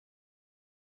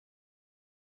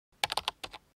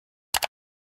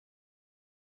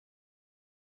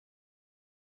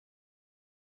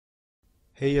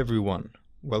Hey everyone,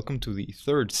 welcome to the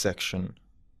third section.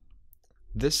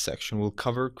 This section will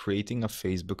cover creating a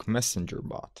Facebook Messenger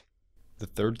bot. The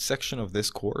third section of this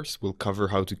course will cover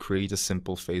how to create a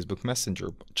simple Facebook Messenger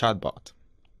chatbot.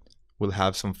 We'll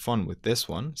have some fun with this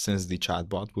one since the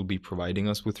chatbot will be providing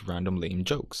us with random lame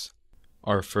jokes.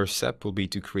 Our first step will be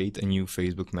to create a new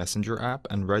Facebook Messenger app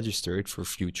and register it for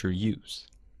future use.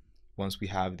 Once we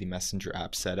have the Messenger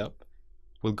app set up,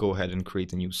 we'll go ahead and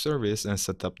create a new service and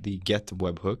set up the get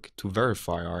webhook to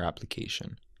verify our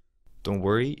application. Don't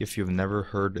worry if you've never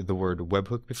heard the word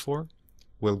webhook before,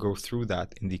 we'll go through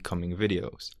that in the coming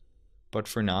videos. But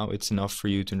for now, it's enough for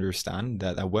you to understand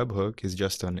that a webhook is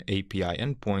just an API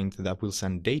endpoint that will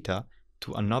send data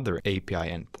to another API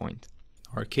endpoint.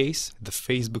 In our case, the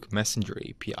Facebook Messenger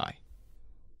API.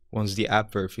 Once the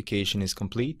app verification is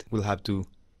complete, we'll have to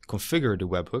configure the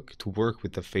webhook to work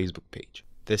with the Facebook page.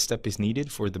 This step is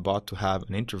needed for the bot to have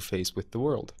an interface with the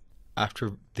world.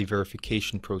 After the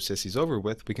verification process is over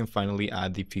with, we can finally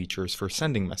add the features for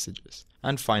sending messages.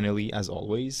 And finally, as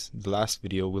always, the last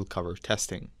video will cover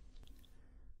testing.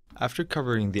 After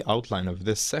covering the outline of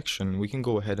this section, we can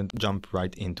go ahead and jump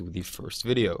right into the first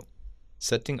video,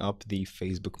 setting up the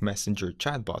Facebook Messenger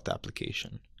chatbot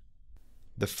application.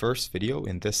 The first video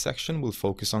in this section will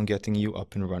focus on getting you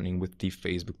up and running with the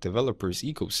Facebook developers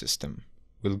ecosystem.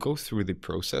 We'll go through the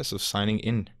process of signing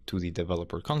in to the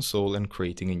developer console and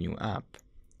creating a new app.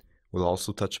 We'll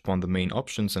also touch upon the main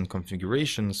options and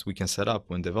configurations we can set up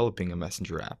when developing a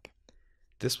Messenger app.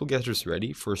 This will get us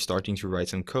ready for starting to write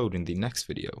some code in the next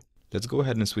video. Let's go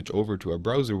ahead and switch over to our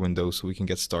browser window so we can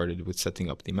get started with setting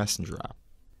up the Messenger app.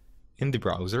 In the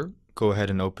browser, go ahead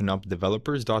and open up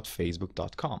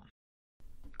developers.facebook.com.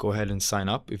 Go ahead and sign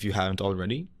up if you haven't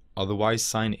already. Otherwise,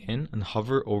 sign in and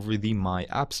hover over the My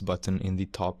Apps button in the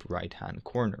top right-hand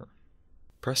corner.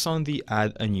 Press on the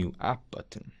Add a New App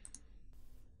button.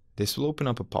 This will open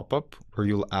up a pop-up where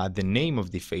you'll add the name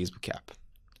of the Facebook app.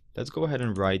 Let's go ahead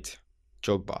and write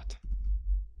Chatbot.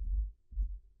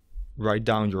 Write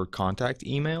down your contact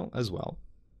email as well.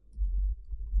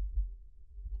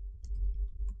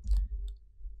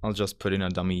 I'll just put in a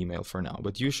dummy email for now,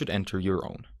 but you should enter your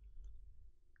own.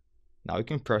 Now you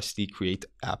can press the Create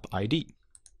App ID.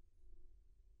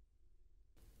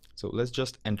 So let's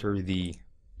just enter the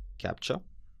CAPTCHA.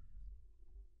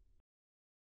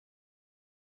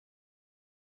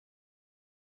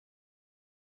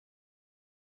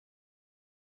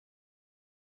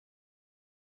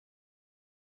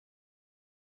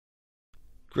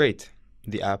 Great,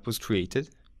 the app was created.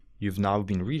 You've now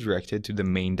been redirected to the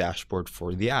main dashboard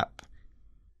for the app.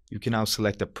 You can now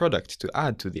select a product to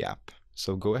add to the app.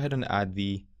 So go ahead and add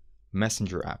the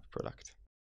Messenger app product.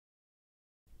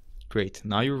 Great,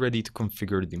 now you're ready to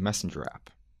configure the Messenger app.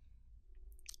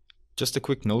 Just a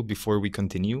quick note before we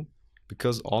continue,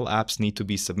 because all apps need to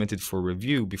be submitted for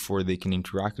review before they can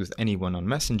interact with anyone on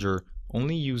Messenger,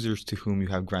 only users to whom you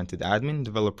have granted admin,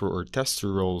 developer, or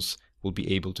tester roles will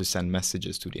be able to send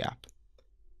messages to the app.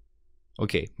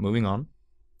 Okay, moving on.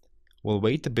 We'll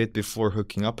wait a bit before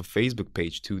hooking up a Facebook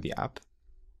page to the app.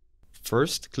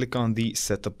 First, click on the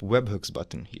Set Up Webhooks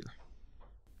button here.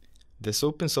 This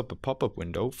opens up a pop-up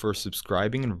window for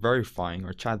subscribing and verifying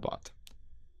our chatbot.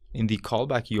 In the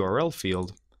callback URL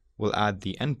field, we'll add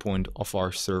the endpoint of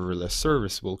our serverless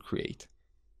service we'll create.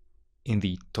 In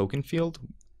the token field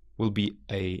will be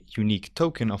a unique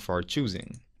token of our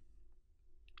choosing.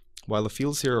 While the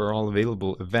fields here are all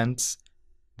available events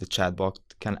the chatbot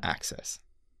can access.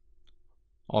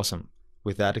 Awesome.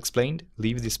 With that explained,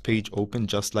 leave this page open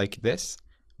just like this.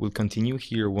 We'll continue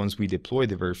here once we deploy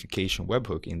the verification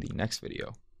webhook in the next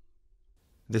video.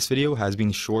 This video has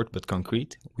been short but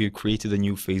concrete. We have created a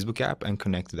new Facebook app and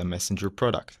connected a Messenger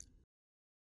product.